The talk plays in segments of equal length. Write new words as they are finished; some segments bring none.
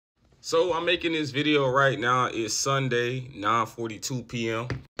So I'm making this video right now. It's Sunday, 9:42 p.m.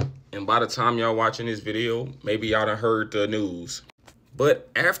 And by the time y'all watching this video, maybe y'all done heard the news. But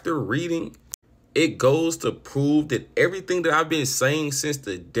after reading, it goes to prove that everything that I've been saying since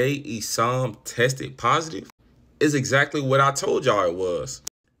the day Issam tested positive is exactly what I told y'all it was.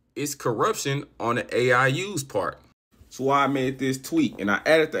 It's corruption on the AIU's part. That's why I made this tweet. And I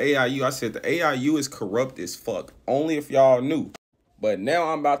added the AIU. I said the AIU is corrupt as fuck. Only if y'all knew. But now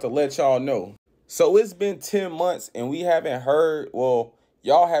I'm about to let y'all know. So it's been 10 months and we haven't heard, well,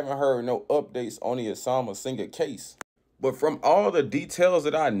 y'all haven't heard no updates on the Asinga case. But from all the details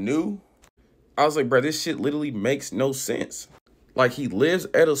that I knew, I was like, bro, this shit literally makes no sense. Like, he lives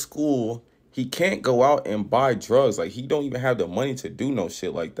at a school. He can't go out and buy drugs. Like, he don't even have the money to do no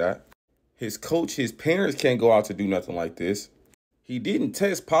shit like that. His coach, his parents can't go out to do nothing like this. He didn't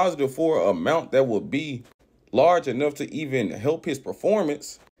test positive for an amount that would be large enough to even help his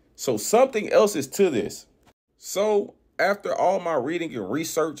performance. So something else is to this. So after all my reading and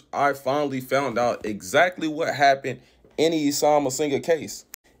research, I finally found out exactly what happened in the Asinga case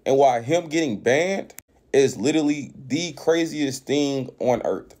and why him getting banned is literally the craziest thing on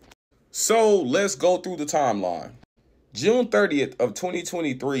earth. So let's go through the timeline. June 30th of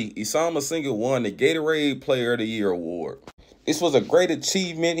 2023, Asinga won the Gatorade Player of the Year award. This was a great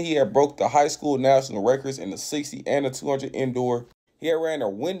achievement. He had broke the high school national records in the 60 and the 200 indoor. He had ran a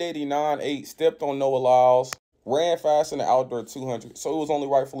 189.8, stepped on no allows, ran fast in the outdoor 200, so it was only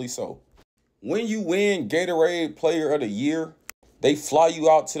rightfully so. When you win Gatorade Player of the Year, they fly you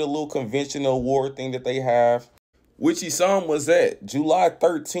out to the little conventional award thing that they have, which Issam was at July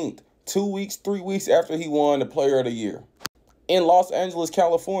 13th, 3 weeks after he won the Player of the Year in Los Angeles,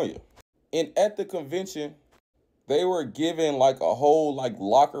 California. And at the convention, they were given like a whole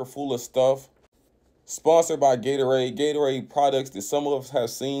locker full of stuff sponsored by Gatorade products that some of us have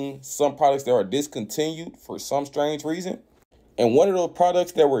seen, some products that are discontinued for some strange reason. And one of those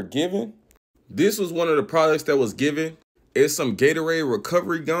products that were given, this was one of the products that was given, is some Gatorade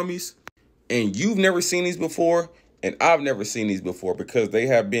recovery gummies. And you've never seen these before, and I've never seen these before because they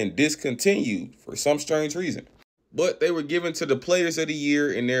have been discontinued for some strange reason. But they were given to the players of the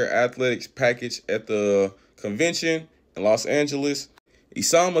year in their athletics package at the convention in Los Angeles.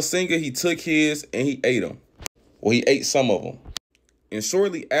 Asinga, he took his and he ate them. Well, he ate some of them. And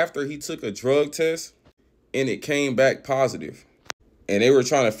shortly after, he took a drug test and it came back positive. And they were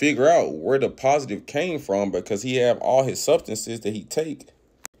trying to figure out where the positive came from because he had all his substances that he take.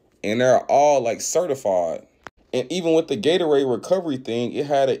 And they're all certified. And even with the Gatorade recovery thing, it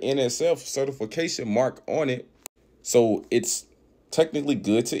had an NSF certification mark on it. So it's technically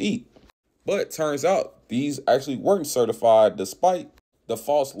good to eat. But turns out these actually weren't certified despite the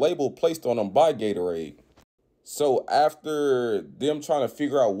false label placed on them by Gatorade. So after them trying to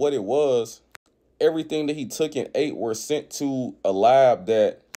figure out what it was, everything that he took and ate were sent to a lab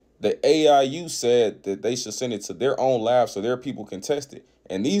that the AIU said that they should send it to their own lab so their people can test it.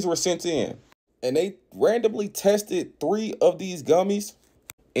 And these were sent in. And they randomly tested 3 of these gummies.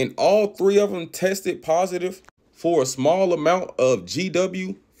 And all 3 of them tested positive for a small amount of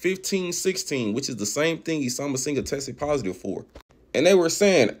GW 1516, which is the same thing Asinga tested positive for. And they were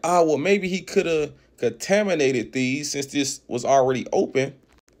saying, well, maybe he could have contaminated these since this was already open.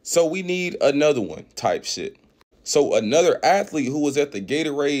 So we need another one type shit. So another athlete who was at the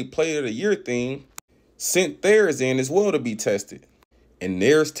Gatorade Player of the Year thing sent theirs in as well to be tested. And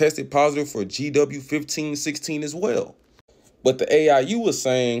theirs tested positive for GW 1516 as well. But the AIU was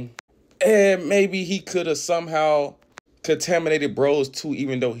saying, maybe he could have somehow contaminated bros too,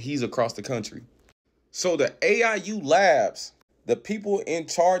 even though he's across the country. So the AIU labs, the people in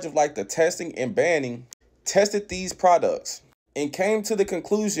charge of the testing and banning, tested these products and came to the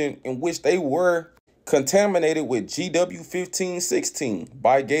conclusion in which they were contaminated with GW 1516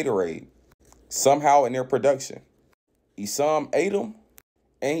 by Gatorade somehow in their production. Issam ate them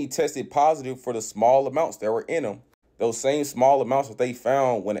and he tested positive for the small amounts that were in them. Those same small amounts that they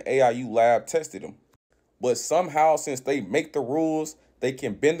found when the AIU lab tested them. But somehow, since they make the rules, they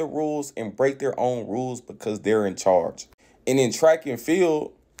can bend the rules and break their own rules because they're in charge. And in track and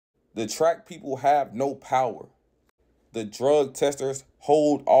field, the track people have no power. The drug testers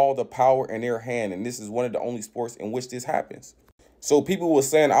hold all the power in their hand. And this is one of the only sports in which this happens. So people were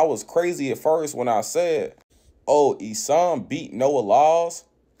saying I was crazy at first when I said, oh, Issam beat Noah Laws.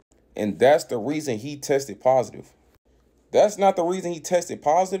 And that's the reason he tested positive. That's not the reason he tested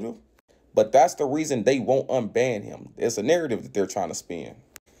positive, but that's the reason they won't unban him. It's a narrative that they're trying to spin.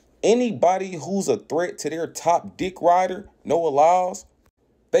 Anybody who's a threat to their top dick rider, Noah Laws,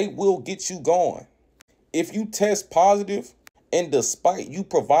 they will get you going. If you test positive And despite you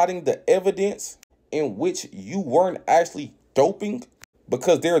providing the evidence in which you weren't actually doping,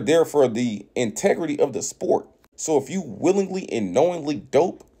 because they're there for the integrity of the sport. So if you willingly and knowingly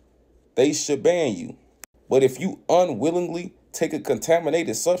dope, they should ban you. But if you unwillingly take a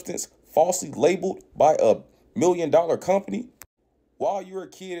contaminated substance falsely labeled by a $1 million company while you're a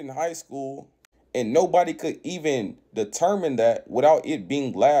kid in high school and nobody could even determine that without it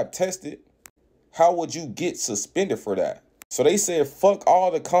being lab tested, how would you get suspended for that? So they said, fuck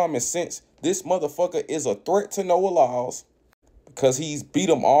all the common sense. This motherfucker is a threat to NOAA laws because he's beat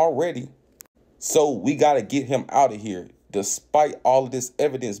them already. So we got to get him out of here despite all of this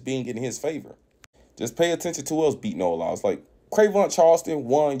evidence being in his favor. Just pay attention to who else beat NOAA laws. Like Cravon Charleston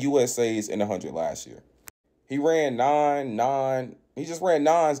won USA's in the 100 last year. He ran 9. He just ran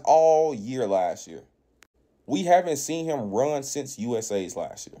 9s all year last year. We haven't seen him run since USA's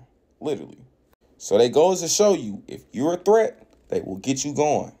last year. Literally. So that goes to show you, if you're a threat, they will get you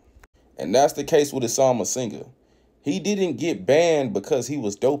going. And that's the case with Issam Asinga. He didn't get banned because he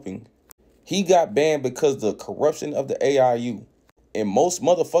was doping. He got banned because of the corruption of the AIU. And most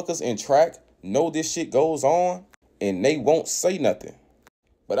motherfuckers in track know this shit goes on and they won't say nothing.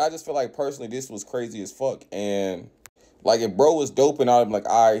 But I just feel like personally this was crazy as fuck. And like if bro was doping, I'm like,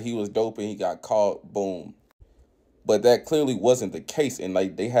 all right, he was doping, he got caught, boom. But that clearly wasn't the case. And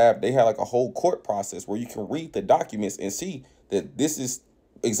like they had like a whole court process where you can read the documents and see that this is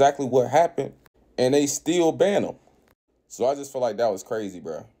exactly what happened. And they still ban him. So I just feel like that was crazy,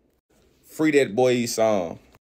 bro. Free that boy Issam.